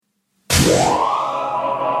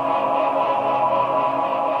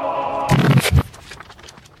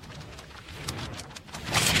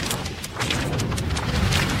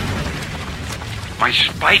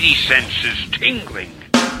spidey senses tingling.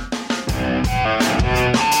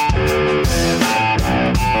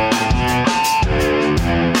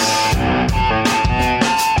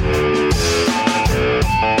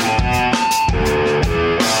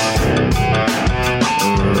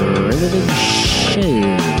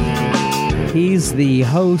 He's the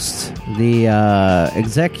host, the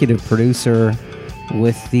executive producer,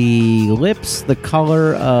 with the lips the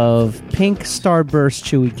color of pink Starburst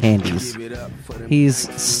chewy candies. He's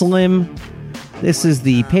slim. This is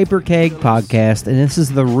the Paper Keg Podcast, and this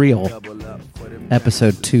is The Real,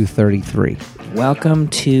 episode 233. Welcome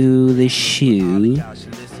to the shoe.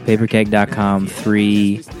 Paperkeg.com.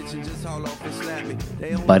 3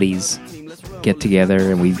 buddies get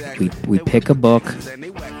together and we pick a book.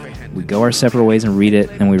 We go our separate ways and read it,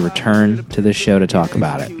 and we return to this show to talk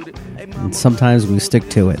about it. And sometimes we stick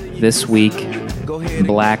to it. This week,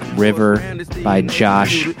 Black River by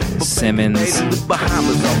Josh Simmons.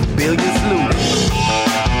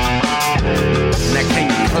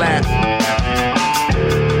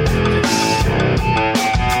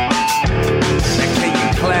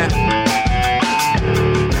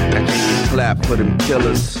 Clap for them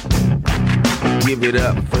killers. Give it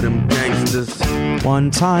up for them gangsters.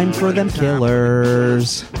 One time for them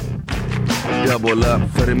killers. Double up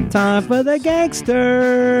for them. Time for the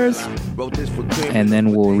gangsters. And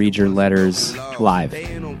then we'll read your letters live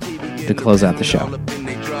to close out the show.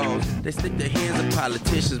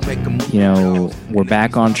 You know, we're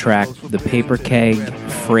back on track. The Paper Keg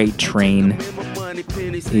freight train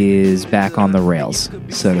is back on the rails,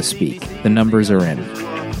 so to speak. The numbers are in.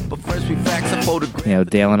 You know,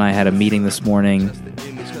 Dale and I had a meeting this morning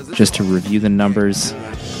just to review the numbers.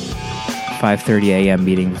 5:30 a.m.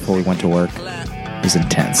 meeting before we went to work. It was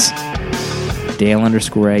intense.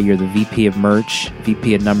 Dale_A, you're the VP of merch,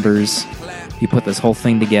 VP of numbers. You put this whole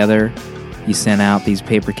thing together. You sent out these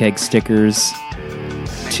Paper Keg stickers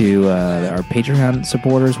to our Patreon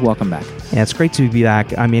supporters. Welcome back. Yeah, it's great to be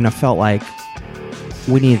back. I mean, I felt like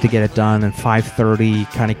we needed to get it done, and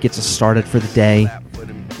 5:30 kind of gets us started for the day.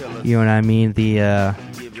 You know what I mean? The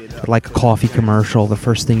like a coffee commercial, the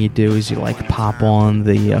first thing you do is you like pop on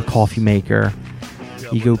the coffee maker.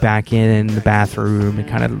 You go back in the bathroom and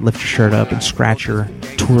kind of lift your shirt up and scratch your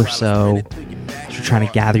torso. You're trying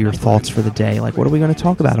to gather your thoughts for the day. Like, what are we going to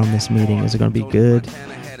talk about on this meeting? Is it going to be good?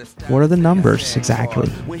 What are the numbers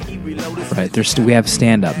exactly? Right. We have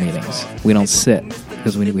stand-up meetings. We don't sit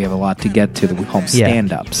because we have a lot to get to that we call them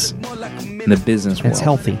stand-ups in the business world. It's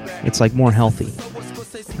healthy. It's like more healthy.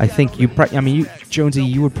 I think Jonesy,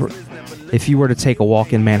 you would, if you were to take a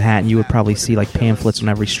walk in Manhattan, you would probably see like pamphlets on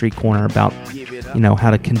every street corner about, you know, how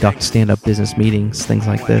to conduct stand-up business meetings, things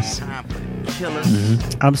like this.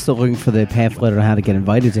 Mm-hmm. I'm still looking for the pamphlet on how to get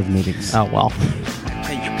invited to the meetings. Oh, well.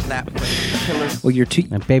 Well, you're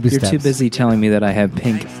too busy telling me that I have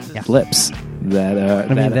pink lips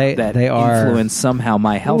that they are influence somehow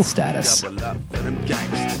my health status.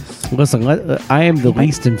 Listen, I am the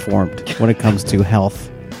least informed when it comes to health.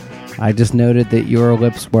 I just noted that your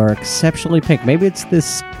lips were exceptionally pink. Maybe it's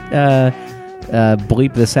this,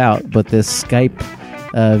 bleep this out, but this Skype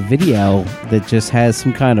video that just has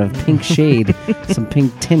some kind of pink shade, some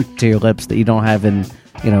pink tint to your lips that you don't have in,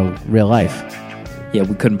 real life. Yeah,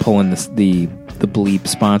 we couldn't pull in the bleep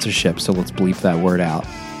sponsorship, so let's bleep that word out,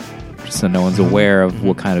 so no one's aware of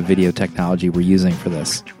what kind of video technology we're using for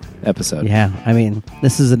this episode. Yeah, I mean,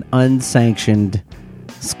 this is an unsanctioned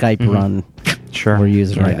Skype run. Sure, we're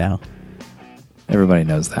using right now. Everybody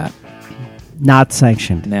knows that. Not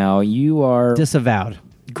sanctioned. Now, you are... disavowed.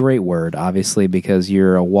 Great word, obviously, because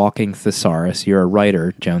you're a walking thesaurus. You're a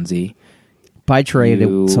writer, Jonesy. By trade,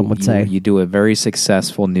 some would say. You do a very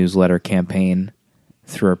successful newsletter campaign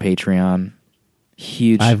through our Patreon.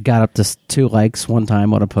 Huge. I've got up to 2 likes one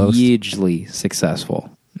time on a post. Hugely successful.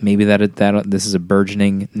 Maybe that this is a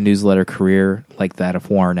burgeoning newsletter career like that of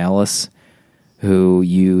Warren Ellis, who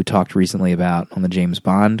you talked recently about on the James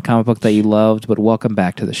Bond comic book that you loved, but welcome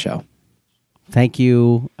back to the show. Thank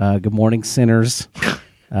you. Good morning, sinners.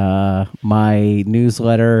 My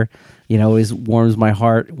newsletter, always warms my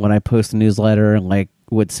heart when I post a newsletter, and like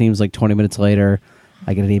what seems like 20 minutes later,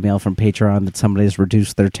 I get an email from Patreon that somebody has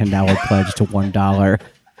reduced their $10 pledge to $1.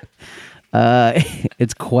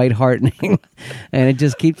 It's quite heartening, and it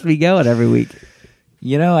just keeps me going every week.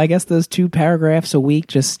 I guess those 2 paragraphs a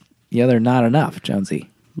week they're not enough, Jonesy.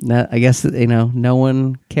 I guess, no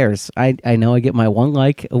one cares. I know I get my 1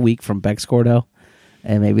 like a week from Bex Gordo,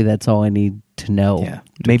 and maybe that's all I need to know. Yeah.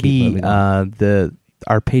 Maybe our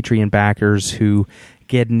Patreon backers who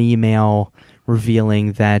get an email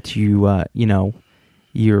revealing that you're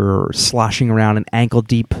sloshing around in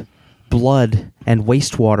ankle-deep blood and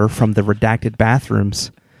wastewater from the redacted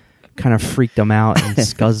bathrooms kind of freaked them out and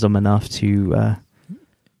scuzzed them enough to...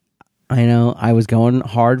 I know. I was going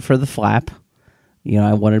hard for the flap.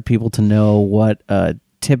 I wanted people to know what a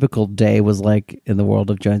typical day was like in the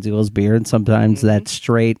world of Jonesy Will's beer, and sometimes that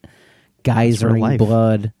straight geysering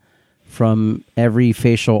blood from every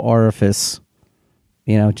facial orifice,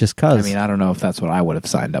 just cause. I mean, I don't know if that's what I would have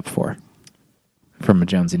signed up for from a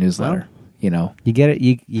Jonesy newsletter. You get it.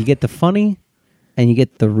 You get the funny, and you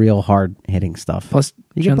get the real hard hitting stuff. Plus,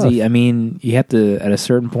 Jonesy, I mean, you have to, at a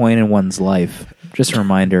certain point in one's life, just a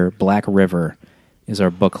reminder, Black River is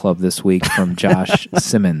our book club this week from Josh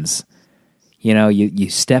Simmons. You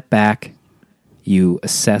step back, you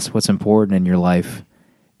assess what's important in your life,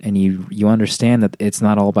 and you understand that it's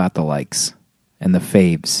not all about the likes and the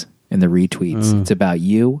faves and the retweets. It's about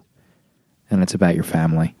you, and it's about your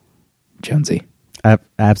family. Jonesy.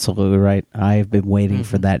 Absolutely right. I've been waiting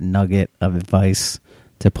for that nugget of advice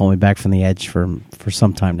to pull me back from the edge for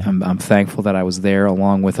some time now. I'm thankful that I was there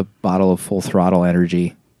along with a bottle of Full Throttle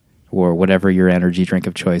Energy or whatever your energy drink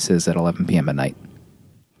of choice is at 11 p.m. at night.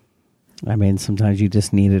 I mean, sometimes you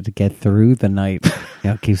just needed to get through the night.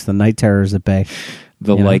 Keeps the night terrors at bay.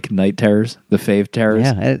 Night terrors, the fave terrors.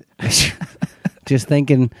 Yeah. Just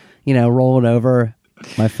thinking, rolling over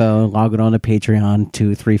my phone, logging on to Patreon,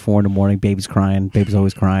 2, 3, 4 in the morning, baby's crying. Baby's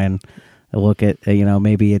always crying. I look at,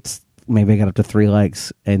 maybe I got up to 3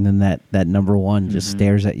 likes, and then that number one just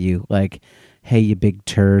stares at you like, hey, you big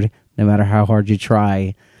turd, no matter how hard you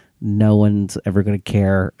try, no one's ever going to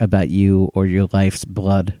care about you or your life's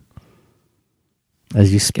blood.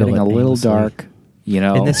 As you spill getting it a little aimlessly. dark.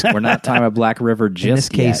 We're not talking about Black River just in this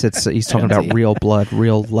case, yet. he's talking about real blood,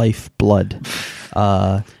 real life blood.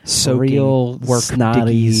 Soaking Real work snotty,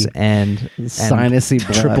 dickies and sinusy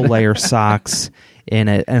blood. triple layer socks in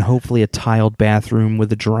it, and hopefully a tiled bathroom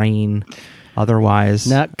with a drain. Otherwise,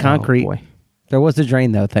 Not concrete. Oh boy. There was a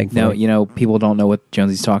drain, though, thankfully. No, people don't know what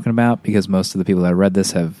Jonesy's talking about because most of the people that read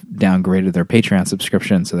this have downgraded their Patreon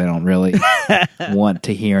subscription, so they don't really want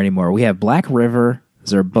to hear anymore. We have Black River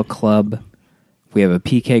as our book club. We have a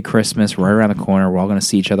PK Christmas right around the corner. We're all going to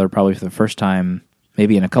see each other probably for the first time,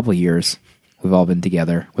 maybe in a couple of years. We've all been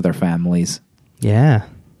together with our families. Yeah.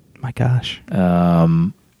 My gosh.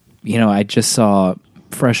 I just saw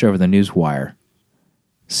fresh over the newswire,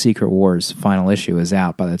 Secret Wars final issue is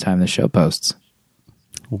out by the time the show posts.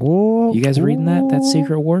 Whoa, You guys reading that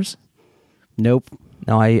Secret Wars? Nope.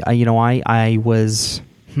 No, I was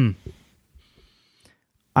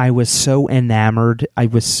so enamored. I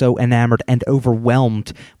was so enamored and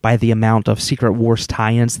overwhelmed by the amount of Secret Wars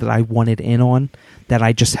tie-ins that I wanted in on that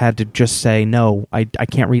I just had to just say, no, I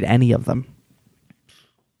can't read any of them.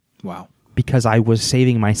 Wow. Because I was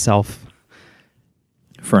saving myself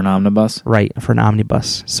For an omnibus? for an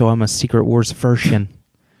omnibus. So I'm a Secret Wars version.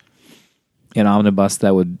 An omnibus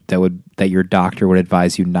that your doctor would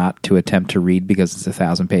advise you not to attempt to read because it's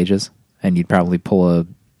 1,000 pages, and you'd probably pull a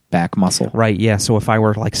back muscle. Right, yeah. So if I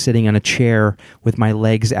were like sitting in a chair with my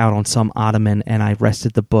legs out on some ottoman and I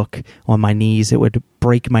rested the book on my knees, it would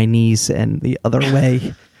break my knees and the other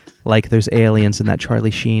way, like those aliens in that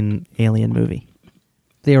Charlie Sheen alien movie.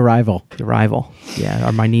 The Arrival. The Arrival. Yeah,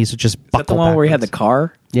 or my knees would just buckle. Is that the one where you had the backwards.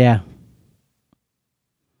 car? Yeah.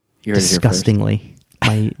 You heard it here first. Disgustingly.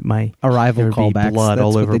 My Arrival there would be callbacks. blood That's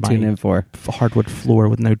all what over they tune my in for. hardwood floor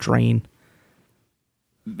with no drain.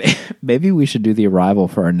 Maybe we should do The Arrival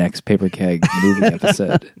for our next Paper Keg movie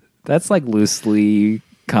episode. That's like loosely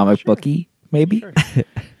comic booky, maybe.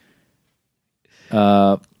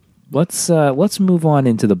 Let's move on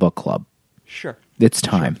into the book club. Sure. It's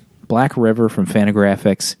time. Black River from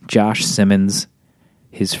Fantagraphics, Josh Simmons,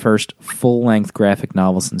 his first full-length graphic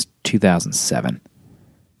novel since 2007.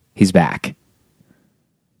 He's back.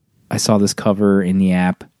 I saw this cover in the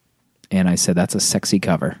app, and I said, that's a sexy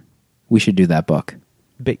cover. We should do that book.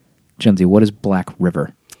 Big. Jonesy, what is Black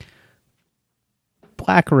River?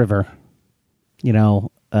 Black River. The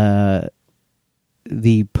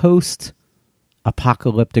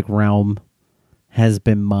post-apocalyptic realm has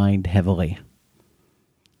been mined heavily.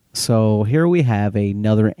 So here we have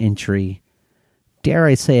another entry, dare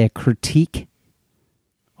I say a critique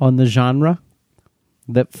on the genre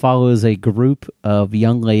that follows a group of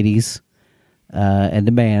young ladies and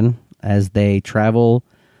a man as they travel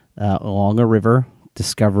along a river,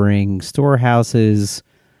 discovering storehouses,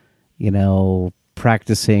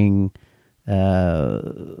 practicing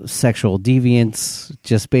sexual deviance,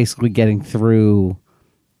 just basically getting through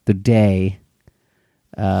the day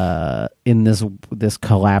in this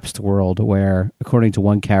collapsed world where, according to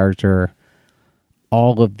one character,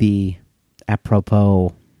 all of the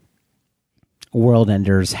apropos world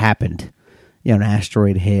enders happened. An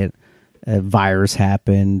asteroid hit, a virus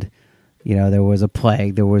happened. There was a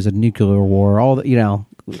plague, there was a nuclear war.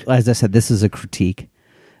 As I said, this is a critique.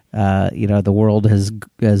 The world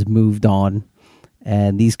has moved on,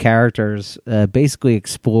 and these characters basically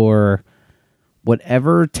explore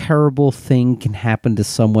whatever terrible thing can happen to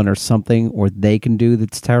someone or something, or they can do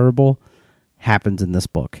that's terrible, happens in this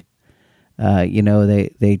book.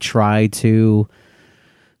 They try to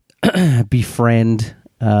befriend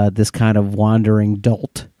this kind of wandering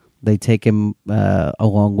dolt. They take him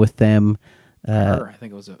along with them. Her. I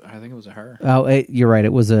think it was a her. Oh, you're right.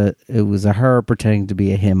 It was a her pretending to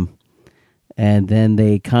be a him, and then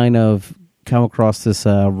they kind of come across this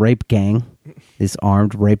rape gang, this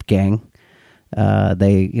armed rape gang.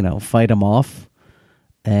 They fight them off,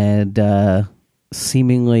 and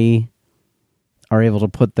seemingly are able to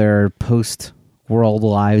put their post-world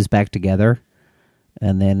lives back together.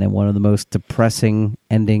 And then in one of the most depressing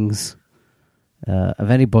endings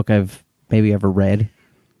of any book I've maybe ever read,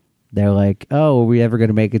 they're like, "Oh, are we ever going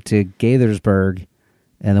to make it to Gaithersburg?"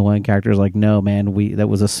 And the one character is like, "No, man, that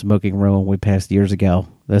was a smoking ruin we passed years ago.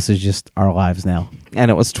 This is just our lives now." And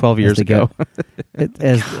it was 12 years ago.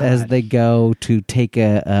 As they go to take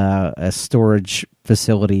a storage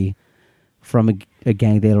facility from a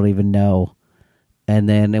gang they don't even know, and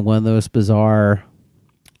then in one of those bizarre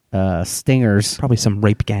stingers, Probably some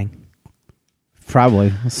rape gang.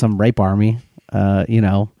 probably some rape army.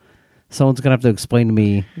 Someone's gonna have to explain to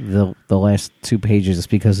me the last 2 pages,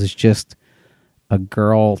 because it's just a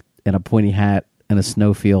girl in a pointy hat in a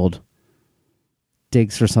snowfield,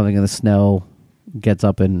 digs for something in the snow, gets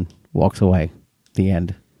up and walks away. The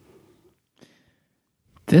end.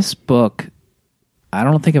 This book, I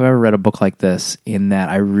don't think I've ever read a book like this, in that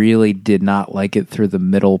I really did not like it through the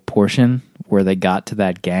middle portion where they got to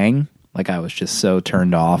that gang. Like, I was just so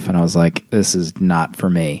turned off, and I was like, this is not for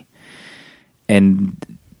me.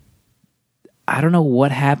 And I don't know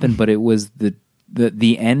what happened, but it was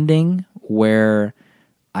the ending where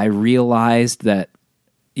I realized that,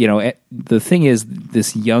 the thing is,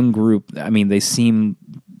 this young group, I mean, they seem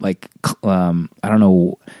like, I don't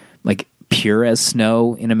know, like pure as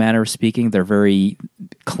snow in a manner of speaking. They're very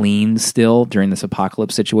clean still during this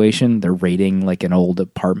apocalypse situation. They're raiding like an old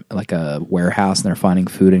apartment, like a warehouse, and they're finding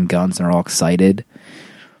food and guns, and they're all excited.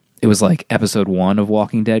 It was like episode 1 of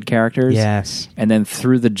Walking Dead characters. Yes. And then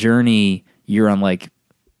through the journey, you're on like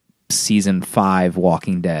season 5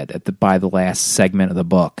 Walking Dead by the last segment of the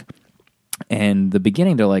book. And the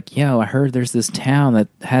beginning, they're like, "Yo, I heard there's this town that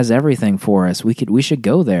has everything for us. We should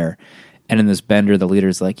go there." And in this bender, the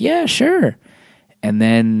leader's like, "Yeah, sure." And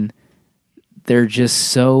then they're just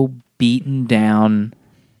so beaten down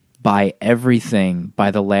by everything by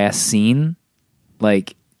the last scene.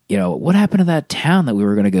 Like, what happened to that town that we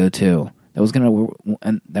were going to go to that was going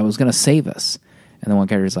to save us? And the one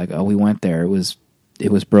character's like, "Oh, we went there. It was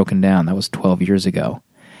broken down. That was 12 years ago."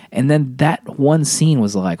 And then that one scene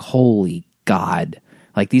was like, holy God.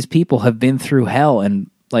 Like, these people have been through hell, and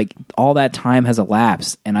like all that time has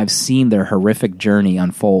elapsed, and I've seen their horrific journey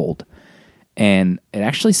unfold. And it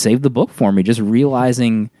actually saved the book for me, just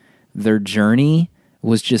realizing their journey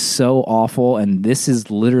was just so awful. And this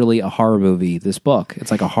is literally a horror movie, this book.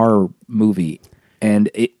 It's like a horror movie. And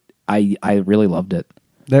I really loved it.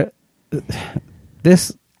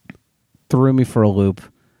 This threw me for a loop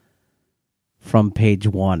from page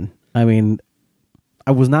 1. I mean,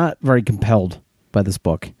 I was not very compelled by this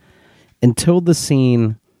book until the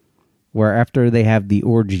scene where, after they have the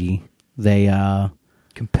orgy, they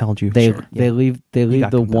Compelled you. they Sure. they Yeah. leave the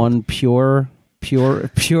compelled. one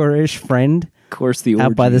pure-ish friend Of course, the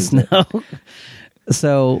out by the orgy is- snow.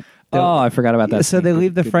 So Oh, I forgot about that. So scene. they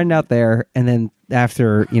leave the friend out there, and then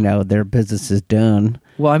after their business is done.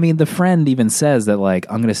 Well, I mean, the friend even says that, like,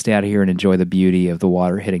 I'm going to stay out of here and enjoy the beauty of the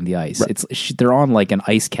water hitting the ice. Right. They're on like an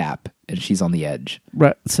ice cap, and she's on the edge.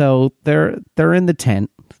 Right. So they're in the tent,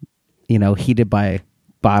 heated by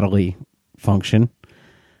bodily function,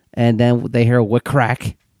 and then they hear a whick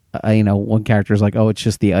crack. One character is like, "Oh, it's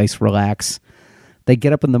just the ice. Relax." They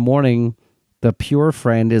get up in the morning. The pure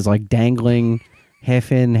friend is like dangling,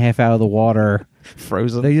 half in, half out of the water,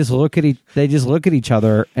 Frozen. They just look at each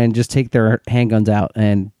other and just take their handguns out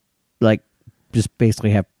and like just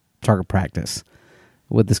basically have target practice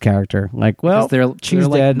with this character. Like, well, she's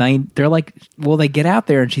they're dead. like they're like, well, they get out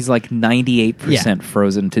there and she's like 98%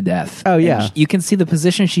 frozen to death. Oh, yeah. And you can see the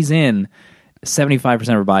position she's in. 75% of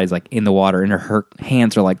her body's like in the water, and her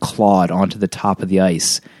hands are like clawed onto the top of the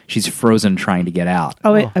ice. She's frozen trying to get out.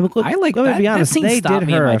 Oh, wait, look, I like let that. me be honest. That scene They stopped did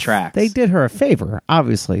me in her my tracks. They did her a favor.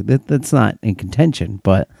 Obviously, that's not in contention.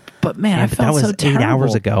 But But man, I Yeah, but felt that was so 8 terrible.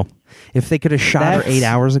 hours ago. If they could have shot her 8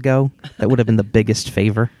 hours ago, that would have been the biggest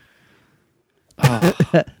favor.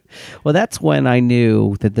 Well, that's when I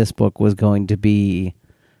knew that this book was going to be.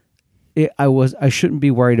 I shouldn't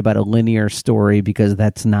be worried about a linear story because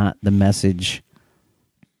that's not the message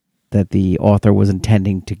that the author was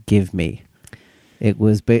intending to give me. It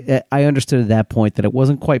was. I understood at that point that it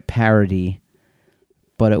wasn't quite parody,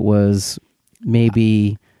 but it was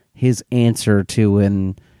maybe his answer to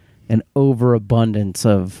an overabundance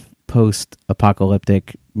of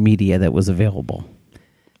post-apocalyptic media that was available.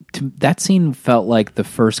 That scene felt like the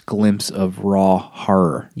first glimpse of raw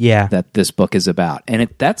horror that this book is about. And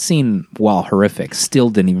that scene, while horrific, still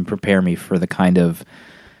didn't even prepare me for the kind of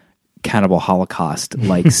cannibal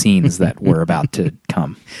Holocaust-like scenes that were about to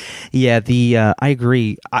come. Yeah, I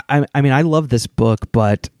agree. I mean, I love this book,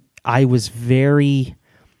 but I was very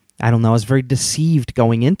deceived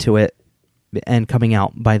going into it and coming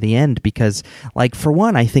out by the end because, like, for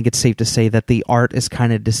one, I think it's safe to say that the art is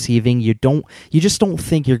kind of deceiving. You just don't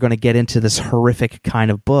think you're going to get into this horrific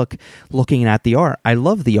kind of book looking at the art. I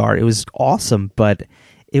love the art; it was awesome, but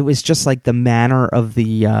it was just like the manner of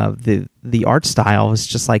the art style was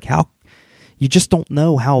just like how you just don't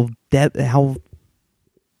know how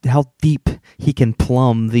deep he can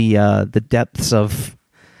plumb the depths of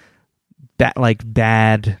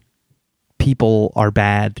bad. People are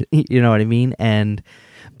bad, you know what I mean?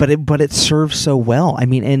 But it serves so well. I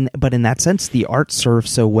mean, but in that sense, the art serves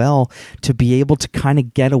so well to be able to kind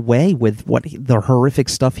of get away with the horrific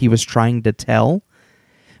stuff he was trying to tell,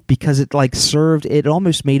 because it it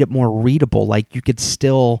almost made it more readable. Like you could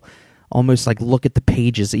still almost like look at the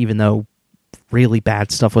pages, even though really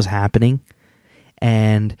bad stuff was happening.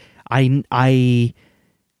 And I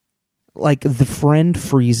like the friend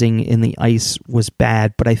freezing in the ice was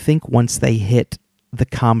bad, but I think once they hit the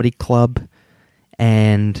comedy club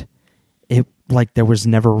and it like there was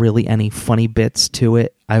never really any funny bits to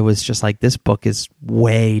it, I was just like, this book is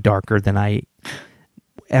way darker than I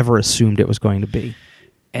ever assumed it was going to be.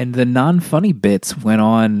 And the non-funny bits went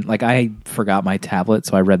on, like I forgot my tablet,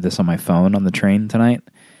 so I read this on my phone on the train tonight,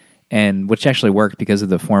 and which actually worked because of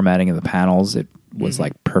the formatting of the panels. It was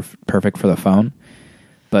like perfect for the phone.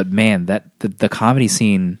 But man, the comedy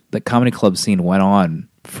scene, the comedy club scene went on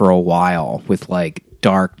for a while with like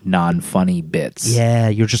dark, non-funny bits. Yeah,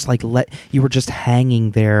 you're just like you were just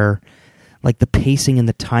hanging there. Like the pacing and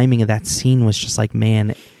the timing of that scene was just like,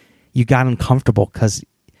 man, you got uncomfortable because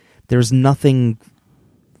there's nothing.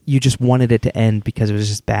 You just wanted it to end because it was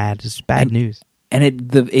just bad. It's bad news. And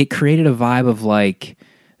it created a vibe of like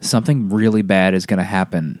something really bad is going to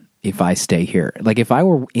happen if I stay here. Like if I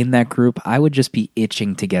were in that group, I would just be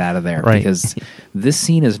itching to get out of there because this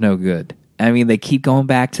scene is no good. I mean, they keep going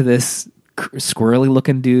back to this squirrely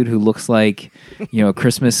looking dude who looks like, a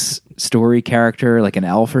Christmas Story character, like an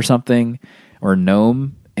elf or something, or a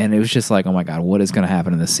gnome. And it was just like, oh my God, what is going to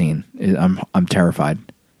happen in this scene? I'm terrified.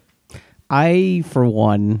 I, for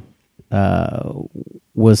one,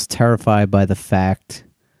 was terrified by the fact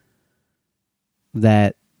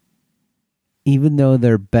that even though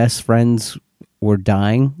their best friends were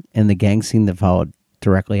dying in the gang scene that followed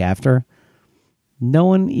directly after, no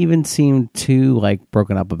one even seemed too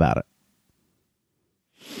broken up about it.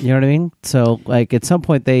 You know what I mean? So at some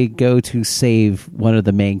point they go to save one of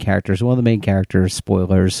the main characters. One of the main characters,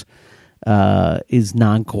 spoilers, is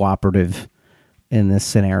non-cooperative in this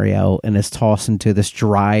scenario and is tossed into this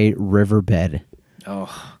dry riverbed.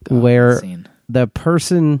 Oh, God, where the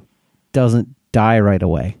person doesn't die right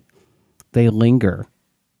away. They linger,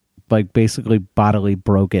 basically bodily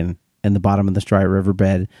broken in the bottom of this dry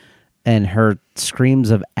riverbed, and her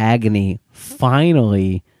screams of agony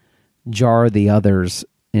finally jar the others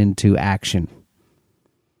into action.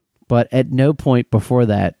 But at no point before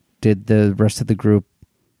that did the rest of the group,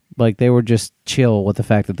 they were just chill with the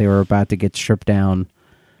fact that they were about to get stripped down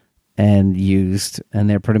and used, and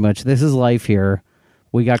they're pretty much, this is life here.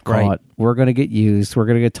 We got caught. Right. We're going to get used. We're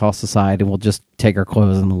going to get tossed aside, and we'll just take our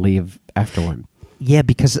clothes and leave afterward. Yeah,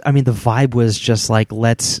 because, I mean, the vibe was just like,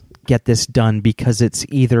 let's get this done because it's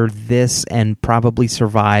either this and probably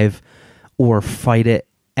survive or fight it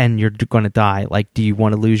and you're going to die. Do you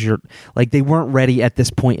want to lose your... they weren't ready at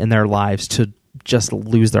this point in their lives to just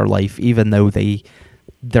lose their life, even though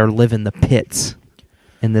they're living the pits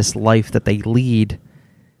in this life that they lead.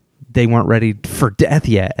 They weren't ready for death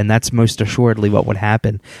yet, and that's most assuredly what would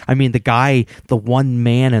happen. I mean, the one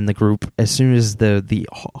man in the group, as soon as the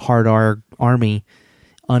hard R army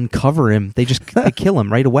uncover him, they kill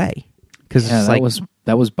him right away. Because that was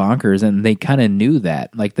bonkers, and they kind of knew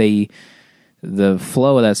that. The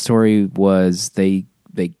flow of that story was they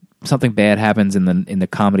something bad happens in the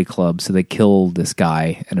comedy club, so they kill this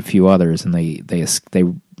guy and a few others, and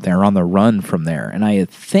they're on the run from there. And I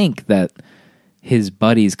think that his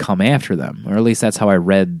buddies come after them, or at least that's how I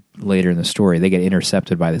read later in the story. They get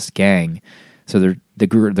intercepted by this gang, so the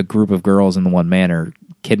group of girls and the one man are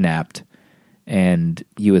kidnapped, and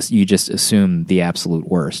you just assume the absolute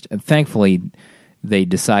worst. And thankfully, they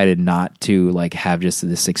decided not to like have just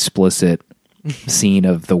this explicit scene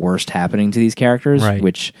of the worst happening to these characters, Right.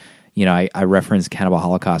 which, you know, I referenced Cannibal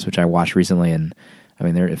Holocaust, which I watched recently, and I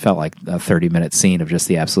mean, it felt like a 30-minute scene of just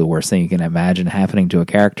the absolute worst thing you can imagine happening to a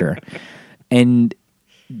character. And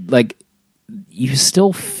like, you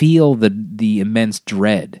still feel the immense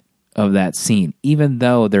dread of that scene, even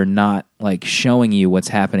though they're not like showing you what's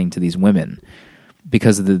happening to these women,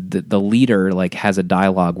 because the leader like has a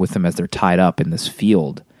dialogue with them as they're tied up in this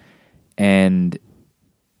field. And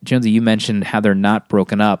Jonesy, you mentioned how they're not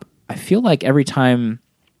broken up. I feel like every time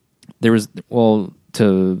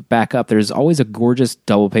to back up, there's always a gorgeous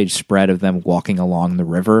double-page spread of them walking along the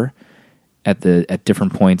river at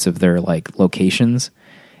different points of their like locations.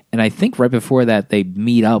 And I think right before that, they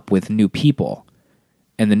meet up with new people,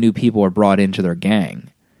 and the new people are brought into their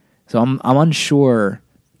gang. So I'm unsure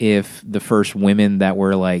if the first women that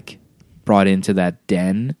were like brought into that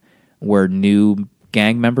den were new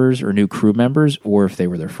gang members or new crew members, or if they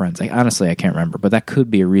were their friends. Like, honestly, I can't remember, but that could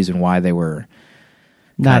be a reason why they were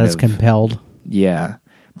Not as compelled. Yeah.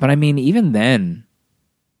 But I mean, even then,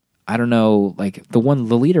 I don't know, like the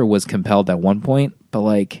leader was compelled at one point, but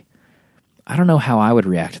like, I don't know how I would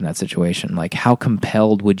react in that situation. Like, how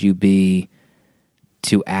compelled would you be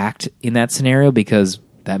to act in that scenario? Because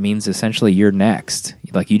that means essentially you're next.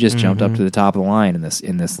 Like, you just jumped up to the top of the line in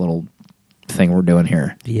this little thing we're doing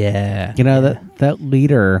here. Yeah. You know, that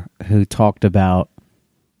leader who talked about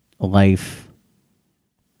life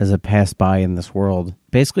as it passed by in this world,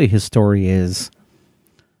 basically his story is,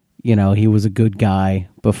 you know, he was a good guy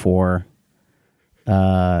before.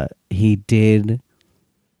 He did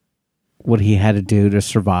what he had to do to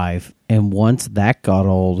survive. And once that got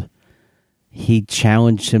old, he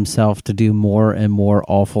challenged himself to do more and more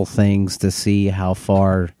awful things to see how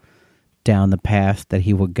far down the path that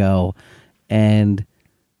he would go. And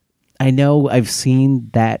I know I've seen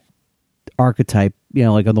that archetype, you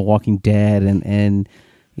know, like on The Walking Dead and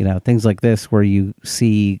you know, things like this where you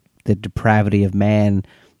see the depravity of man,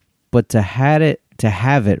 but to have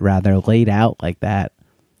it rather laid out like that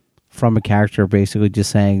from a character basically just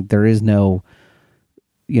saying there is no,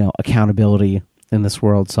 you know, accountability in this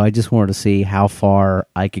world. So I just wanted to see how far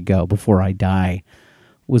I could go before I die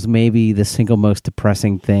was maybe the single most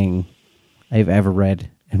depressing thing I've ever read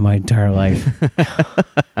in my entire life.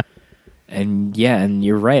 And yeah, and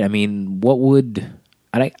you're right. I mean, what would...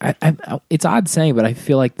 I it's odd saying, but I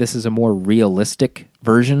feel like this is a more realistic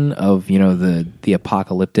version of, you know, the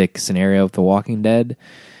apocalyptic scenario of The Walking Dead.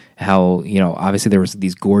 How, you know, obviously there was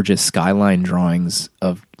these gorgeous skyline drawings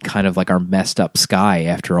of kind of like our messed up sky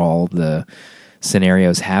after all the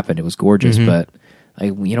scenarios happened. It was gorgeous, but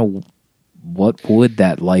like, you know, what would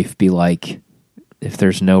that life be like if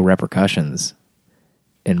there's no repercussions?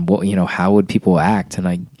 And what, you know, how would people act?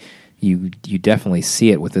 And you definitely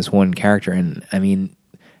see it with this one character. And I mean,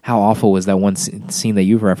 how awful was that one scene that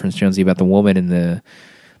you've referenced, Jonesy, about the woman in the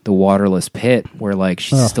waterless pit where like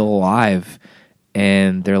she's still alive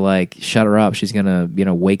and they're like, shut her up, she's gonna, you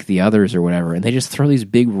know, wake the others or whatever, and they just throw these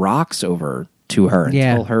big rocks over to her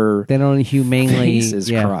until her they don't humanely face is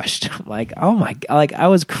crushed. I'm like, oh my god, like I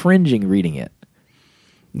was cringing reading it.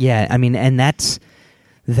 Yeah, I mean, and that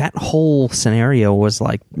whole scenario was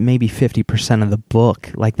like maybe 50% of the book,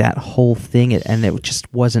 like that whole thing, and it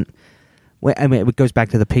just wasn't. I mean, it goes back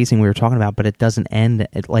to the pacing we were talking about, but it doesn't end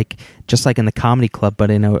like just like in the comedy club, but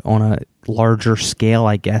on a larger scale,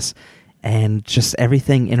 I guess. And just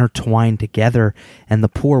everything intertwined together, and the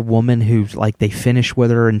poor woman who like they finish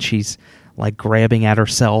with her, and she's like grabbing at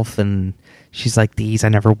herself, and she's like, "These, I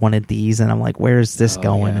never wanted these," and I'm like, "Where is this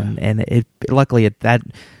going?" Yeah. And it luckily that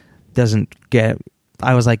doesn't get.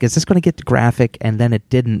 I was like, "Is this going to get graphic?" And then it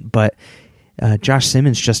didn't. But Josh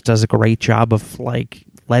Simmons just does a great job of like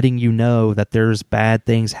letting you know that there's bad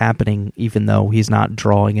things happening, even though he's not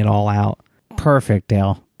drawing it all out. Perfect,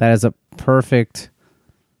 Dale. That is a perfect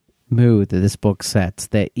mood that this book sets,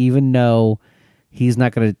 that even though he's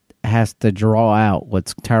not going to has to draw out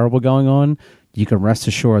what's terrible going on, you can rest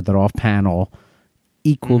assured that off panel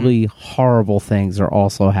equally horrible things are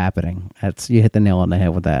also happening. You hit the nail on the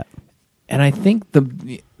head with that. And I think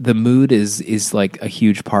the mood is like a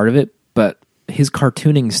huge part of it, but his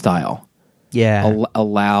cartooning style Yeah.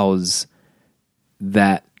 allows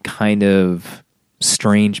that kind of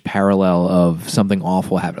strange parallel of something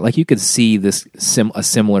awful happening. Like you could see this a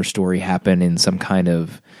similar story happen in some kind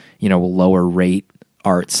of, lower rate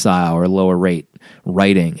art style or lower rate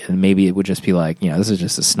writing, and maybe it would just be like, this is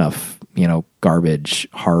just a snuff, garbage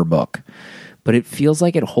horror book. But it feels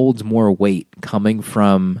like it holds more weight coming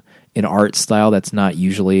from an art style that's not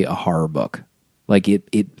usually a horror book. Like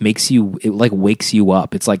it makes you, it like wakes you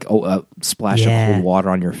up. It's like a splash of cold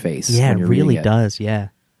water on your face. Yeah, when it you're really reading it. does. Yeah.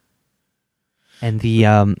 And the,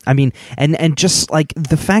 and just like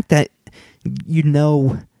the fact that,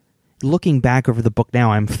 looking back over the book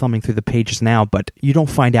now, I'm thumbing through the pages now, but you don't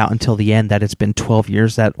find out until the end that it's been 12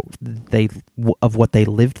 years of what they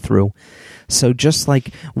lived through. So just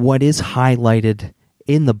like what is highlighted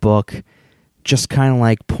in the book just kind of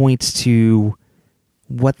like points to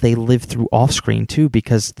what they lived through off screen too,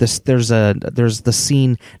 because there's the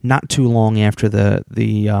scene not too long after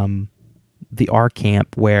the R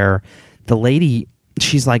camp where the lady,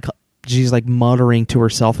 she's like muttering to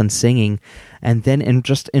herself and singing, and then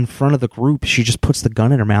just in front of the group she just puts the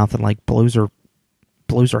gun in her mouth and like blows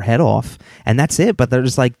her head off, and that's it. But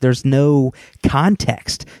there's no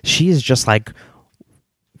context. She is just like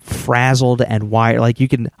frazzled and wired. Like you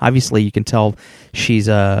can tell she's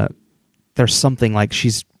there's something like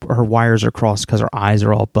her wires are crossed because her eyes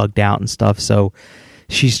are all bugged out and stuff. So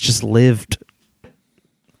she's just lived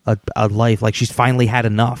a life, like she's finally had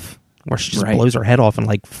enough, where she just blows her head off and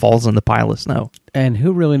like falls in the pile of snow. And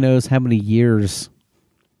who really knows how many years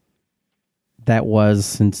that was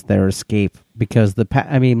since their escape? Because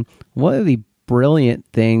one of the brilliant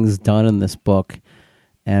things done in this book,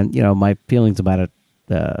 and my feelings about it,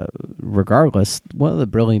 regardless, one of the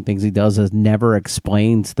brilliant things he does is never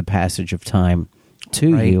explains the passage of time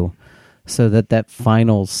to you, so that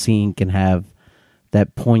final scene can have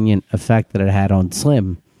that poignant effect that it had on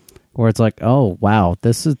Slim, where it's like, oh wow,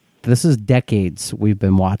 this is decades we've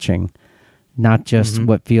been watching, not just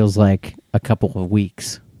what feels like a couple of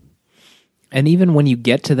weeks. And even when you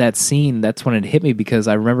get to that scene, that's when it hit me, because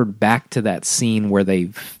I remembered back to that scene where they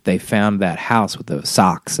found that house with the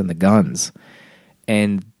socks and the guns,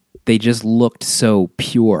 and they just looked so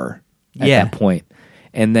pure at that point.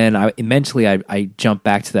 And then I jumped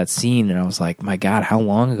back to that scene, and I was like, my God, how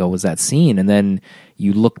long ago was that scene? And then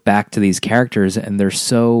you look back to these characters, and they're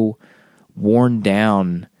so worn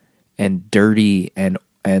down and dirty and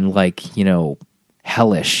like,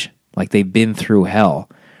 hellish, like they've been through hell.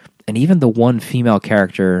 And even the one female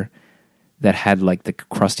character that had like the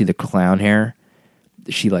Krusty the Clown hair,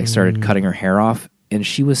 she like started cutting her hair off, and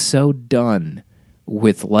she was so done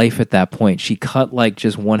with life at that point. She cut like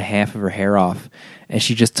just one half of her hair off, and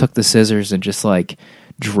she just took the scissors and just like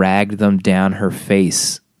dragged them down her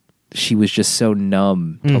face. She was just so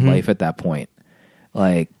numb to life at that point.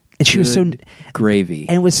 Like, and she was so gravy,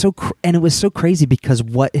 and it was so crazy because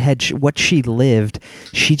what she lived,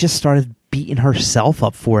 she just started beating herself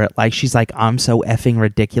up for it. Like she's like, I'm so effing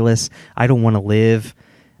ridiculous. I don't want to live.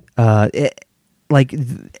 I'm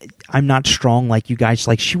not strong like you guys.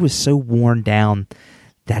 Like she was so worn down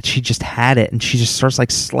that she just had it, and she just starts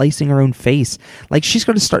like slicing her own face. Like she's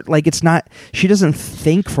going to start, like it's not, she doesn't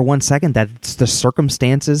think for 1 second that it's the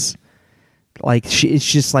circumstances. Like it's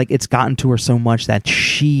just like it's gotten to her so much that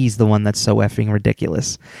she's the one that's so effing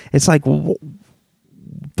ridiculous. It's like,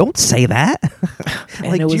 don't say that.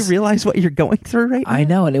 Like, do you realize what you're going through right now? I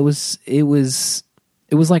know, and it was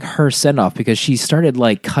like her send off, because she started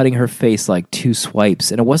like cutting her face like 2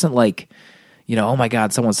 swipes, and it wasn't like, oh my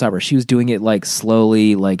God, someone stop her. She was doing it like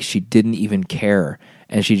slowly, like she didn't even care,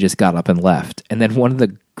 and she just got up and left. And then one of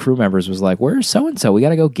the crew members was like, "Where's so and so? We got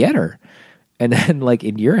to go get her." And then like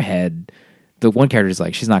in your head, the one character is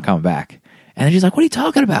like, "She's not coming back." And then she's like, "What are you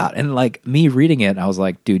talking about?" And like me reading it, I was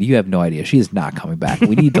like, dude, you have no idea. She is not coming back.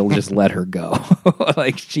 We need to just let her go.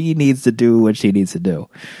 Like she needs to do what she needs to do.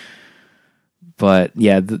 But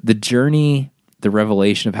yeah, the journey, the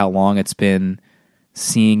revelation of how long it's been,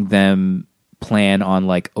 seeing them plan on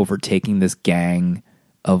like overtaking this gang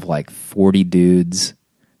of like 40 dudes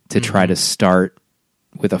to try to start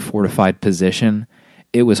with a fortified position,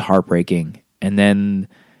 it was heartbreaking. And then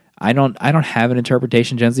I don't have an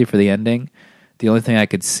interpretation, Jenzy, for the ending. The only thing I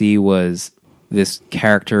could see was this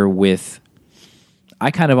character with,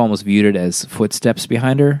 I kind of almost viewed it as footsteps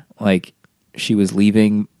behind her. Like she was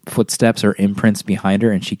leaving footsteps or imprints behind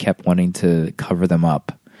her, and she kept wanting to cover them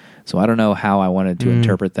up. So I don't know how I wanted to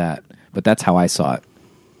interpret that, but that's how I saw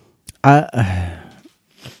it.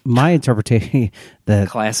 My interpretation, the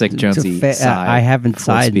classic Jonesy sigh. I haven't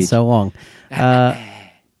sighed in so long.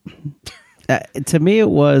 To me, it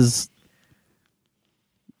was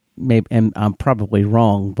maybe, and I'm probably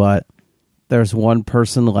wrong, but there's one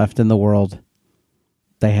person left in the world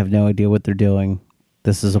They have no idea what they're doing.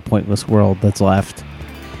 This is a pointless world that's left.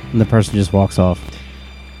 And the person just walks off.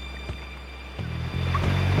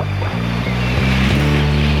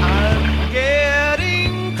 I'm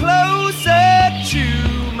getting closer to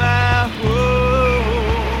my home.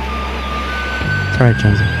 It's all right,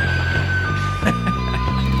 Jonesy.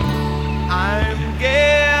 I'm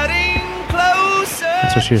getting closer.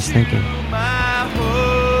 That's what she was thinking. to my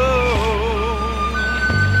home.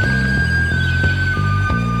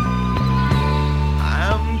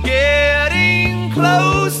 I'm getting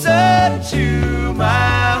closer to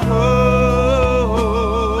my home.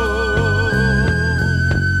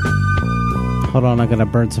 Hold on, I'm going to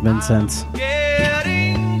burn some incense.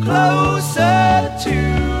 Getting closer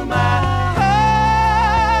to my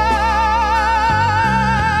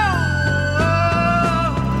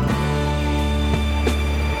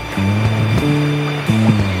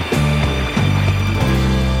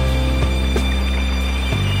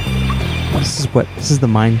This is the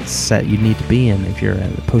mindset you need to be in if you're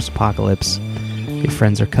in the post-apocalypse. Your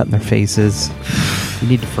friends are cutting their faces. You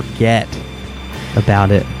need to forget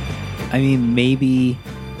about it. I mean, maybe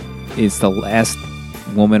it's the last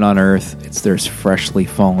woman on Earth. There's freshly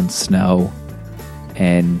fallen snow,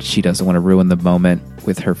 and she doesn't want to ruin the moment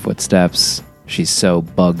with her footsteps. She's so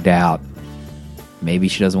bugged out. Maybe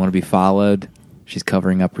she doesn't want to be followed. She's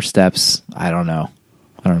covering up her steps. I don't know.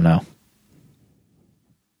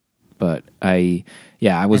 But I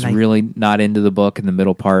was really not into the book in the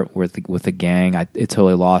middle part with the gang. It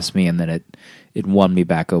totally lost me, and then it won me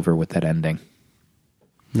back over with that ending.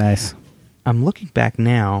 Nice. I'm looking back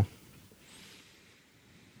now,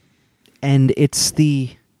 and it's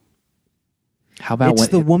the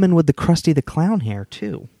woman with the Krusty the Clown hair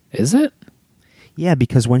too. Is it? Yeah,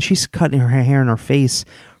 because when she's cutting her hair in her face,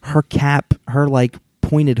 her cap, her like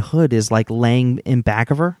pointed hood is like laying in back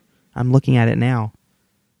of her. I'm looking at it now.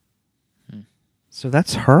 So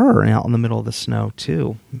that's her out in the middle of the snow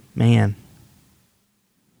too. Man,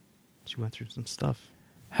 she went through some stuff.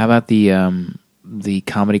 How about the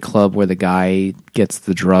comedy club where the guy gets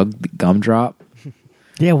the gumdrop?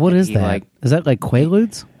 Yeah, what is that? Like, is that like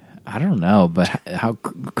Quaaludes? I don't know, but how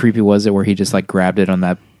creepy was it where he just like grabbed it on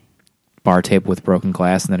that bar table with broken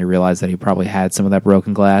glass, and then he realized that he probably had some of that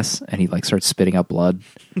broken glass, and he like starts spitting up blood.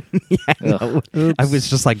 I was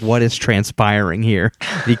just like, what is transpiring here?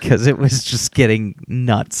 Because it was just getting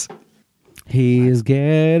nuts. He's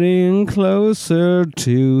getting closer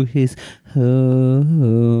to his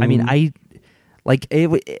home. I mean, I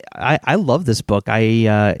love this book.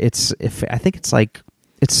 I think it's like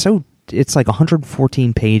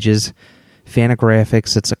 114 pages.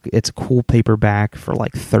 Fantagraphics. It's a cool paperback for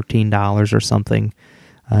like $13 or something.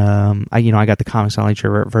 I got the Comics on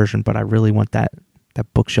Nature version, but I really want that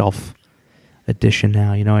bookshelf edition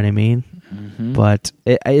now. You know what I mean? Mm-hmm. But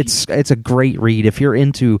it's a great read if you're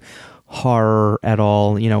into horror at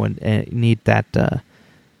all. You know, and you need that to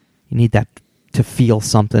feel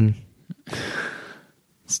something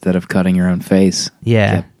instead of cutting your own face.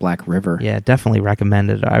 Yeah, get Black River. Yeah, definitely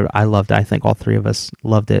recommend it. I loved it. I think all three of us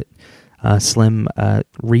loved it. Slim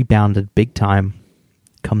rebounded big time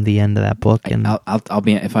come the end of that book, and I'll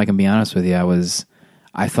be, if I can be honest with you,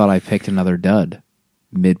 I thought I picked another dud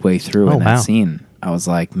midway through in that scene. I was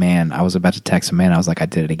like, man, I was about to text a man. I was like, I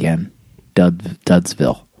did it again,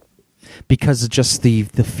 Dudsville, because of just the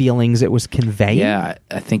feelings it was conveying. Yeah,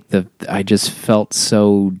 I think I just felt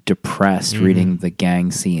so depressed reading the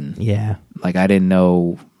gang scene. Yeah, like I didn't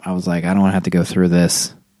know. I was like, I don't want to have to go through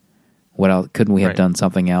this. What else? Couldn't we have done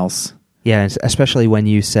something else? Yeah, especially when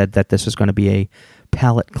you said that this was going to be a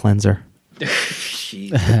palate cleanser.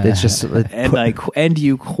 It's just and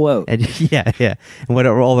you quote. Yeah. And what it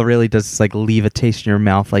all really does is like leave a taste in your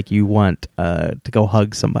mouth, like you want to go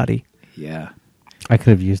hug somebody. Yeah, I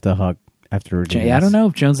could have used a hug after reading this. I don't know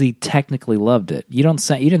if Jonesy technically loved it. You didn't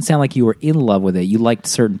sound like you were in love with it. You liked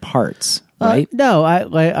certain parts, right? No,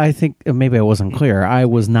 I think maybe I wasn't clear. I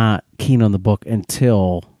was not keen on the book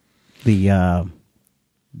until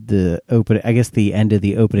the open, I guess the end of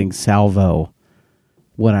the opening salvo,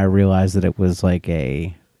 when I realized that it was like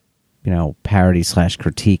a, parody /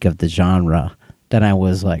 critique of the genre. Then I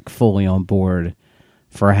was like fully on board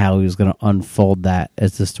for how he was going to unfold that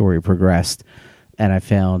as the story progressed. And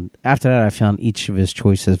after that I found each of his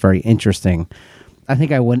choices very interesting. I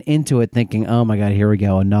think I went into it thinking, oh my God, here we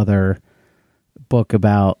go. Another book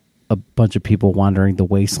about a bunch of people wandering the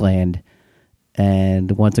wasteland.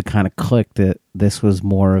 And once it kind of clicked that this was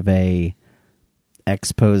more of a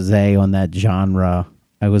expose on that genre,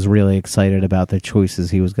 I was really excited about the choices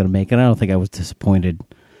he was going to make. And I don't think I was disappointed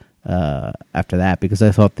after that, because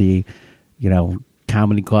I thought the,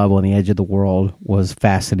 comedy club on the edge of the world was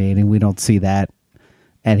fascinating. We don't see that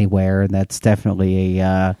anywhere, and that's definitely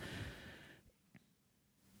a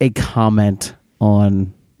comment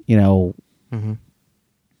on, you know,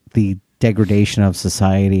 the degradation of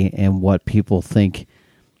society and what people think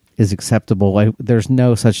is acceptable. Like, there's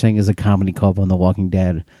no such thing as a comedy club on The Walking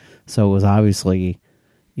Dead. So it was obviously,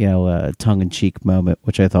 you know, a tongue-in-cheek moment,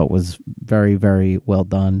 which I thought was very, very well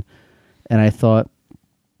done. And I thought,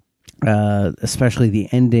 especially the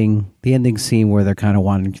ending scene where they're kind of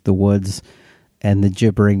wandering through the woods and the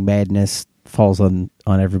gibbering madness falls on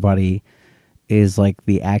everybody, is like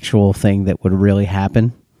the actual thing that would really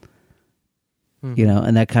happen. You know,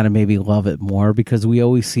 and that kind of made me love it more, because we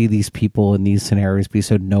always see these people in these scenarios be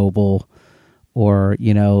so noble, or,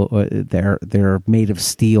 you know, they're made of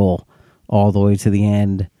steel all the way to the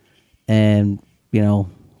end. And, you know,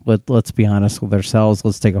 let's be honest with ourselves.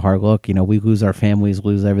 Let's take a hard look. You know, we lose our families,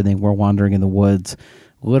 lose everything. We're wandering in the woods.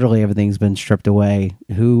 Literally everything's been stripped away.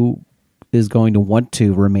 Who is going to want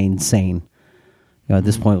to remain sane? You know, at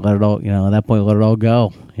this point, let it all, you know, at that point, let it all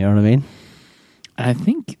go. You know what I mean? I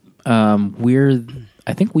think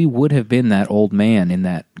I think we would have been that old man in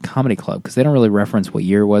that comedy club, because they don't really reference what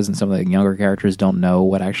year it was, and some of the younger characters don't know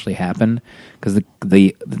what actually happened, because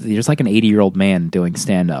there's like an 80-year-old man doing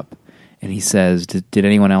stand-up, and he says, did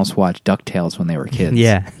anyone else watch DuckTales when they were kids?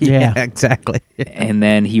 Yeah, exactly. And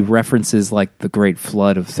then he references like the Great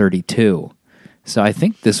Flood of 32. So I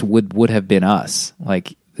think this would have been us.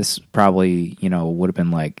 Like, this probably, you know, would have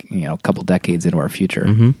been like, you know, a couple decades into our future.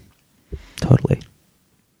 Mm-hmm. Totally.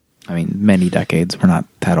 I mean, many decades. We're not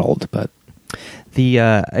that old, but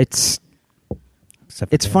it's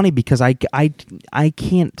funny because I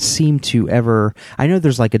can't seem to ever. I know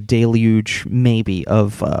there's like a deluge maybe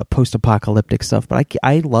of post-apocalyptic stuff, but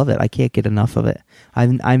I love it. I can't get enough of it.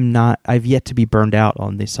 I've yet to be burned out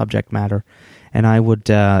on the subject matter, and I would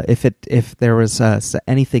if there was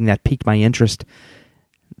anything that piqued my interest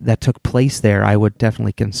that took place there, I would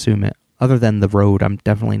definitely consume it. Other than The Road, I'm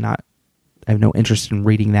definitely not. I have no interest in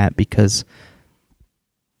reading that, because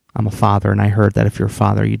I'm a father, and I heard that if you're a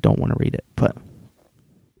father, you don't want to read it. But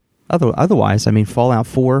otherwise, I mean, Fallout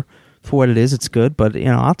 4, for what it is, it's good. But, you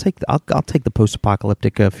know, I'll take the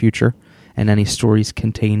post-apocalyptic future and any stories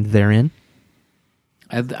contained therein.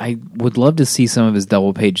 I would love to see some of his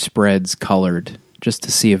double-page spreads colored, just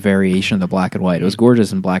to see a variation of the black and white. It was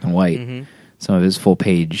gorgeous in black and white. Mm-hmm. Some of his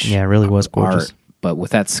full-page it really was gorgeous. Art. But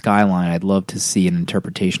with that skyline, I'd love to see an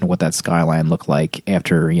interpretation of what that skyline looked like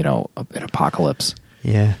after, you know, an apocalypse.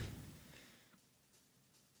 Yeah.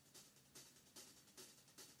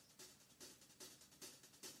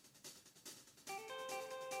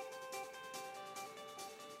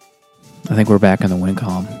 I think we're back in the win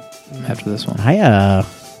column after this one. I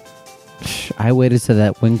waited till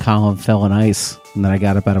that wing column fell in ice, and then I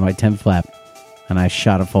got up out of my tent flap, and I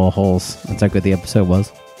shot it full of holes. That's how good the episode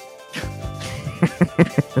was.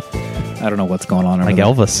 I don't know what's going on. Like there.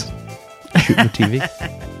 Elvis shooting the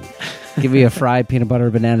TV. Give me a fried peanut butter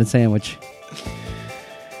banana sandwich.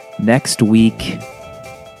 Next week,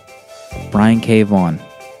 Brian K. Vaughan.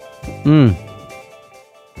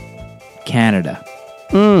 Canada.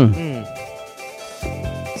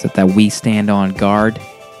 Is it that We Stand on Guard?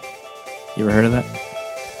 You ever heard of that?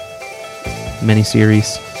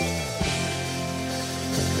 Miniseries.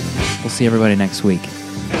 We'll see everybody next week.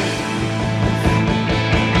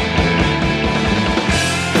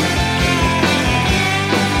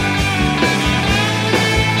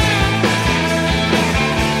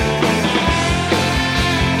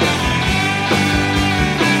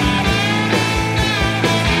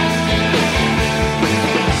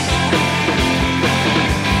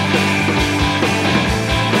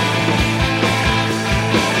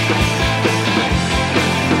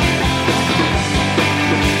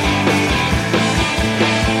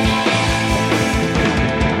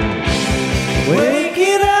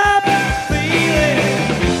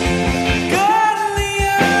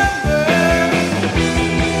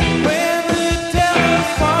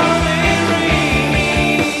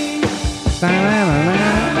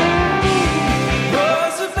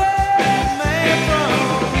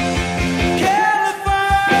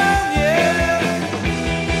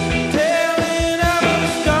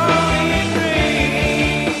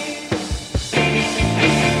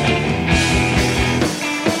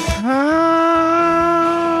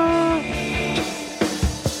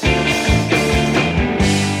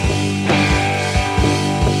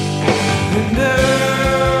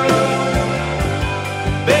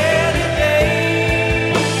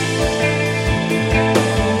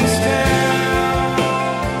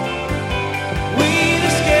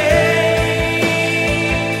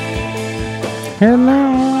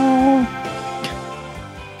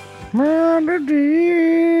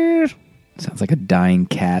 It's like a dying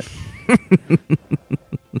cat.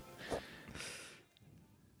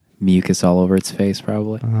 Mucus all over its face,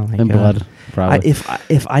 probably. Oh my And God. blood, probably.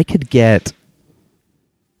 If I could get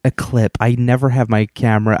a clip, I never have my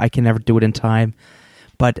camera. I can never do it in time.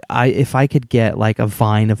 But if I could get like a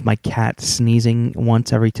vine of my cat sneezing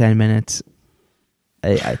once every 10 minutes,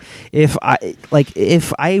 if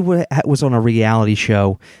I was on a reality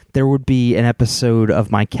show, there would be an episode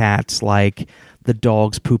of my cats like the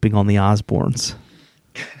dogs pooping on the Osbournes,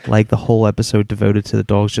 like the whole episode devoted to the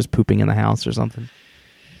dogs just pooping in the house or something.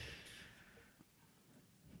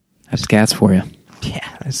 That's cats for you.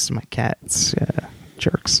 Yeah, this is my cats.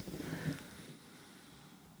 Jerks.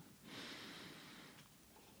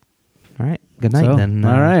 All right. Good night, So, then.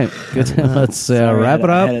 all right. Good. Let's Sorry, wrap it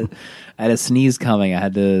up. I had a sneeze coming. I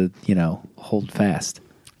had to, hold fast.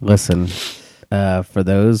 Listen, for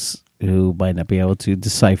those who might not be able to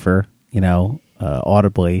decipher,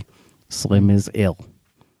 audibly, Slim is ill,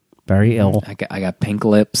 very ill. I got pink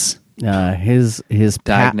lips. His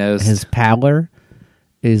Diagnosed. his pallor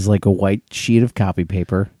is like a white sheet of copy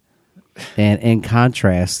paper, and in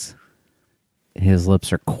contrast, his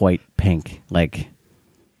lips are quite pink, like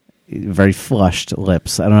very flushed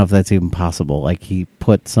lips. I don't know if that's even possible. Like he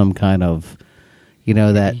put some kind of,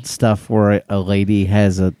 that stuff where a lady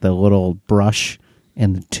has the little brush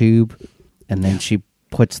in the tube, and then she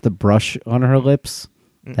puts the brush on her lips.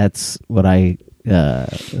 That's what I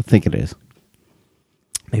think it is.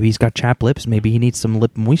 Maybe he's got chapped lips. Maybe he needs some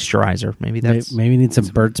lip moisturizer. Maybe that's. Maybe need some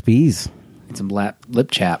Burt's Bees. Need some lip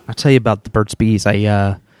chap. I'll tell you about the Burt's Bees.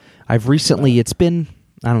 I've recently. It's been.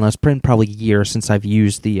 I don't know. It's been probably a year since I've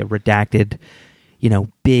used the redacted,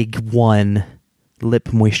 big one lip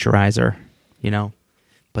moisturizer.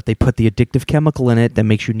 But they put the addictive chemical in it that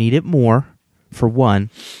makes you need it more. For one,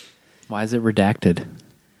 Why is it redacted?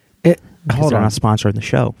 because Hold they're on. not sponsoring the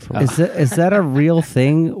show. Is that a real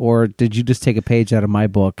thing, or did you just take a page out of my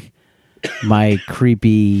book, my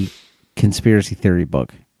creepy conspiracy theory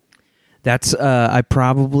book? That's I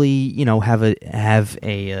probably have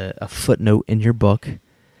a footnote in your book.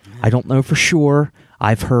 I don't know for sure.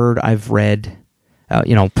 I've heard, I've read,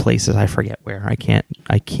 places I forget where. I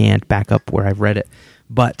can't back up where I've read it.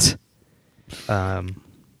 But about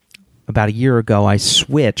a year ago, I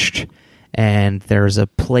switched, and there's a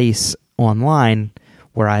place online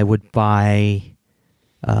where I would buy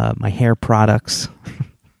my hair products,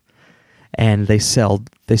 and they sold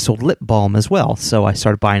lip balm as well. So I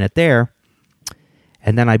started buying it there,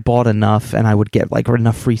 and then I bought enough, and I would get like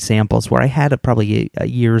enough free samples where I had probably a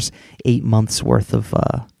year's 8 months worth of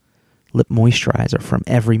lip moisturizer from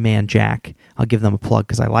Everyman Jack. I'll give them a plug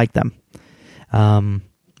because I like them.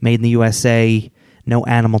 Made in the USA, no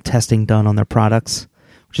animal testing done on their products,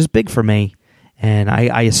 which is big for me. And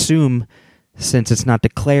I assume, since it's not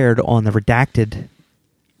declared on the redacted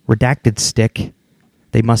stick,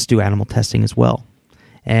 they must do animal testing as well.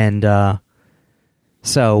 And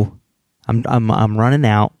so I'm running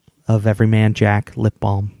out of Everyman Jack lip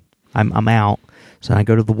balm. I'm out. So I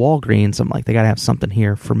go to the Walgreens. I'm like, they got to have something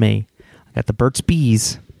here for me. I got the Burt's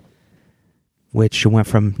Bees, which went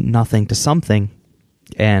from nothing to something.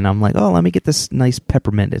 And I'm like, oh, let me get this nice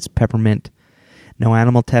peppermint. It's peppermint. No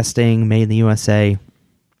animal testing, made in the USA.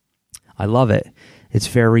 I love it. It's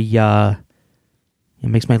very, it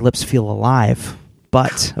makes my lips feel alive.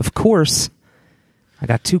 But, of course, I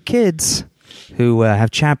got 2 kids who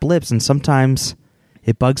have chapped lips, and sometimes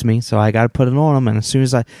it bugs me, so I got to put it on them. And as soon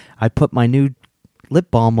as I put my new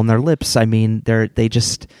lip balm on their lips, I mean,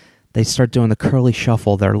 they start doing the curly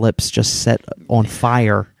shuffle. Their lips just set on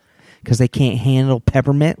fire because they can't handle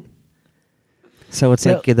peppermint. So it's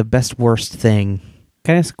like the best worst thing.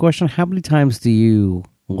 Can I ask a question? How many times do you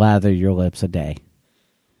lather your lips a day?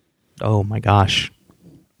 Oh my gosh.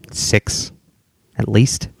 6 at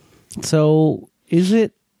least. So is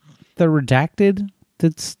it the redacted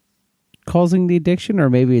that's causing the addiction, or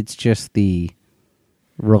maybe it's just the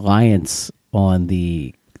reliance on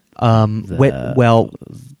the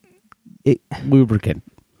lubricant?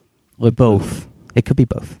 Both. It could be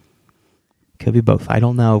both. Could be both. I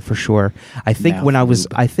don't know for sure. I think with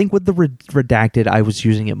the redacted, I was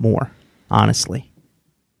using it more, honestly.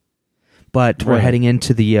 But we're heading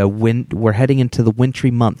into the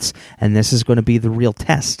wintry months, and this is going to be the real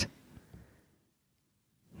test.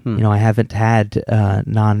 I haven't had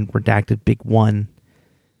non-redacted big one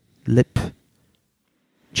lip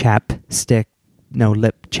chap stick. No,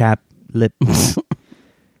 lip chap lip.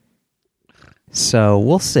 So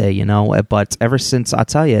we'll see, but ever since I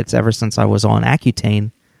was on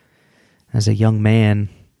Accutane as a young man,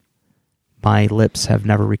 my lips have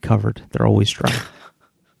never recovered. They're always dry.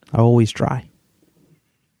 Always dry.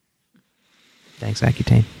 Thanks,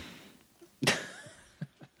 Accutane.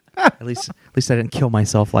 At least I didn't kill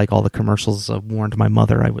myself like all the commercials warned my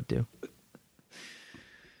mother I would do.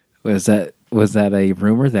 Was that a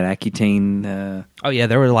rumor that Accutane? Oh yeah,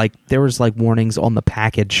 there was warnings on the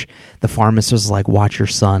package. The pharmacist was like, "Watch your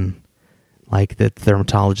son." Like the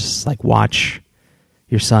dermatologist is like, "Watch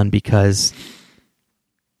your son because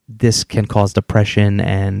this can cause depression."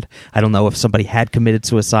 And I don't know if somebody had committed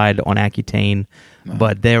suicide on Accutane,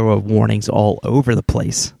 but there were warnings all over the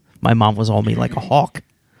place. My mom was on me like a hawk.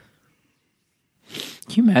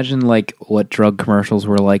 Can you imagine like what drug commercials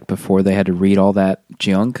were like before they had to read all that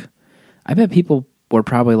junk? I bet people were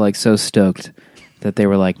probably like so stoked that they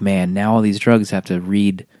were like, man, now all these drugs have to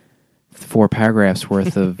read 4 paragraphs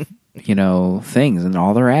worth of, things, and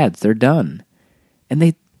all their ads, they're done. And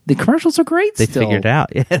the commercials are great They still. figured it out.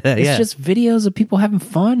 It's just videos of people having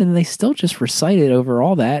fun, and they still just recite it over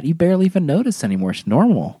all that. You barely even notice anymore. It's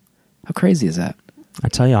normal. How crazy is that? I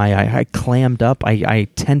tell you, I clammed up. I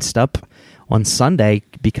tensed up on Sunday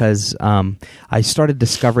because I started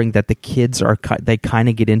discovering that the kids they kind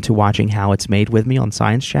of get into watching How It's Made with me on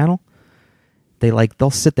Science Channel. They'll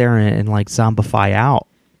sit there and like zombify out,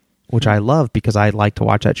 which I love because I like to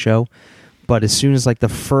watch that show. But as soon as like the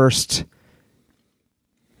first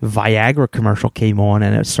Viagra commercial came on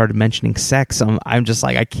and it started mentioning sex, I'm just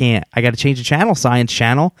like, I got to change the channel, Science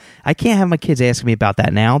Channel. I can't have my kids asking me about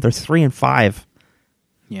that now. They're 3 and 5.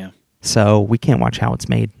 Yeah. So we can't watch How It's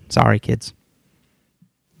Made. Sorry, kids.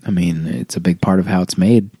 I mean, it's a big part of how it's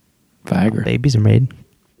made, Viagra. Babies are made.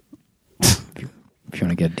 If you want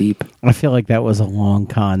to get deep. I feel like that was a long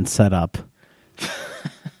con setup.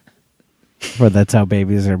 For That's How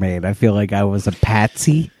Babies Are Made. I feel like I was a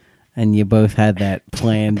patsy, and you both had that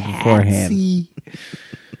planned beforehand.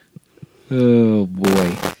 Oh, boy.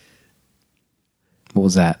 What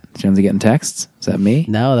was that? Jonesy getting texts? Is that me?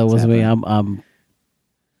 No, that wasn't me. I'm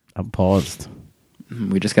paused.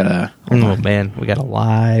 We just got a... Oh, man. We got a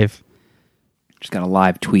live... Just got a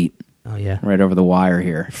live tweet. Oh, yeah. Right over the wire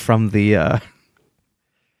here. From the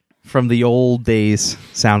old days,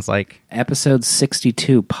 sounds like. Episode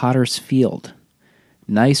 62, Potter's Field.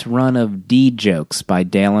 Nice run of D jokes by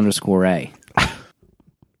Dale_A.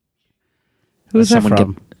 Who's that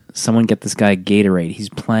from? Someone get this guy Gatorade. He's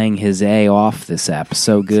playing his A off this app.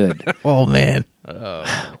 So good. Oh, man.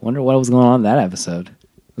 Wonder what was going on in that episode.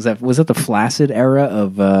 Was that the flaccid era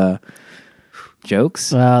of jokes?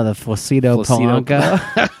 The Flaccido Polanco.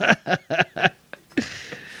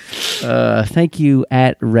 Thank you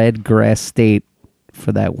at Redgrass State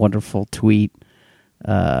for that wonderful tweet.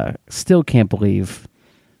 Still can't believe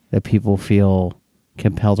that people feel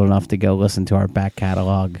compelled enough to go listen to our back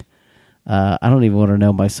catalog. I don't even want to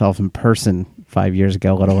know myself in person 5 years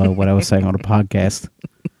ago, let alone what I was saying on a podcast.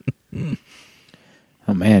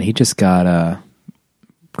 Oh, man, he just got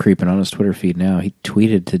creeping on his Twitter feed now. He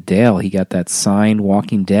tweeted to Dale he got that signed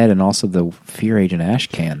Walking Dead and also the Fear Agent Ash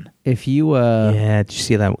can. If you yeah, did you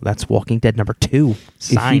see that? That's Walking Dead number 2.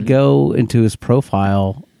 Signed. If you go into his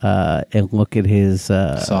profile and look at his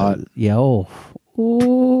saw it. Yo.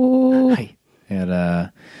 Hi.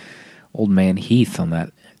 Had old man Heath on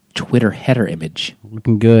that Twitter header image.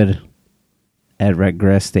 Looking good at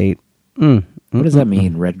Redgrass State. What does that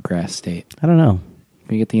mean, Redgrass State? I don't know.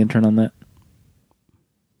 Can you get the intern on that?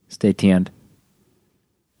 Stay tuned.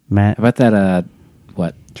 Matt. How about that,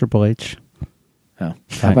 what? Triple H. Oh.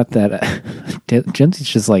 How about that? Jensen's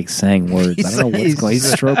just like saying words. I don't know what's going on.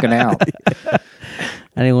 He's stroking out.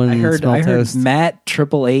 Anyone I heard toast? Matt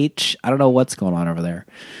Triple H. I don't know what's going on over there.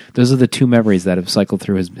 Those are the 2 memories that have cycled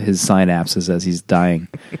through his synapses as he's dying.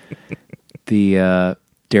 The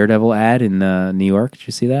Daredevil ad in New York. Did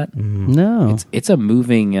you see that? No. It's a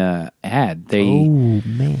moving ad. Oh,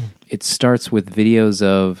 man. It starts with videos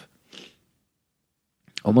of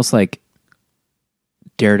almost like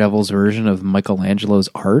Daredevil's version of Michelangelo's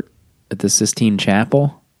art at the Sistine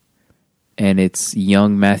Chapel. And it's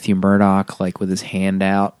young Matthew Murdock, like with his hand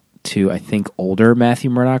out to, I think, older Matthew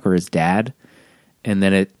Murdock or his dad. And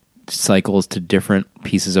then it cycles to different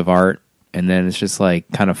pieces of art. And then it's just like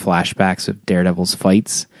kind of flashbacks of Daredevil's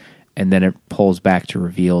fights. And then it pulls back to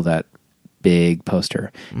reveal that big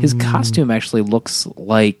poster. His costume actually looks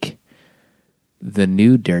like the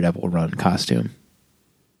new Daredevil run costume.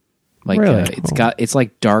 Like really? It's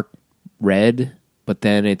like dark red, but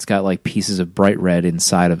then it's got like pieces of bright red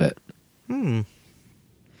inside of it. I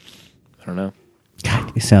don't know.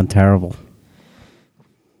 God, you sound terrible.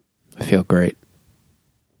 I feel great.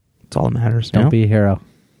 That's all that matters. Don't be a hero.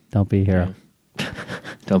 Don't be a hero.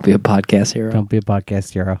 Don't be a podcast hero. Don't be a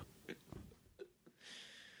podcast hero.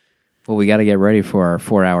 Well, we got to get ready for our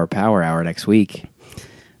 4-hour power hour next week.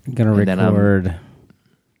 I'm gonna And then, record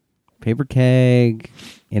Paper Keg,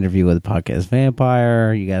 interview with the podcast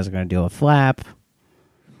Vampire. You guys are gonna do a flap,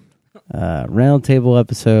 roundtable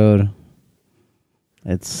episode.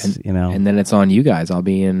 It's And then it's on you guys. I'll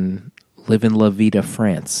be in Live in La Vida,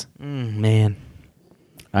 France. Man.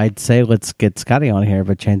 I'd say let's get Scotty on here,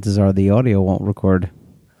 but chances are the audio won't record.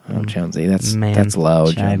 Oh, Jonesy, that's low.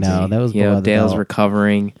 Jonesy. I know, that was below the Dale's belt.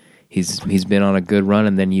 recovering. He's been on a good run,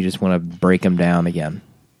 and then you just want to break him down again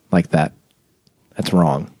like that. That's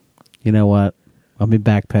wrong. You know what? Let me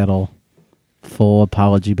backpedal. Full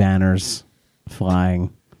apology banners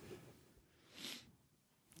flying.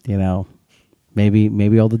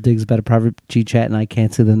 Maybe all the digs about a private G chat and I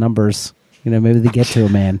can't see the numbers. Maybe they get to a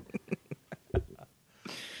man.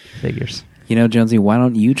 Figures. Jonesy, why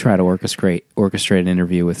don't you try to orchestrate an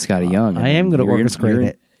interview with Scotty Young? I am going to orchestrate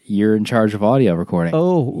it. You're in charge of audio recording.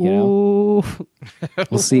 Oh,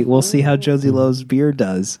 We'll see how Jonesy Lowe's beard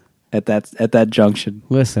does at that junction.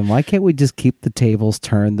 Listen, why can't we just keep the tables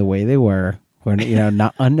turned the way they were? When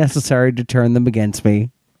not unnecessary to turn them against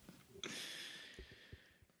me.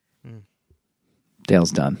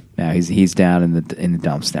 Dale's done. Now he's down in the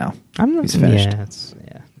dumps now. I'm not. He's finished.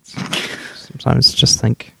 Sometimes just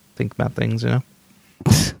think about things.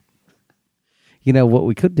 What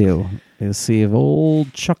we could do is see if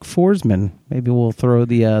old Chuck Forsman. Maybe we'll throw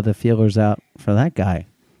the feelers out for that guy.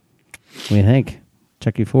 What do you think,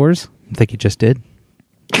 Chucky Fors? I think you just did.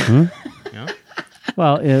 Yeah.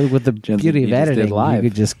 Well, with the beauty of you just did editing, you live.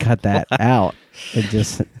 could just cut that out and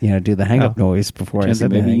just do the hang up noise before I Jonesy,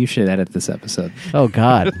 said maybe anything. you should edit this episode. Oh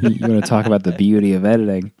God! You want to talk about the beauty of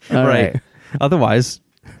editing? All right. Otherwise,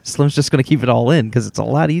 Slim's just going to keep it all in because it's a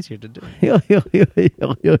lot easier to do.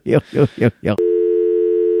 Yo.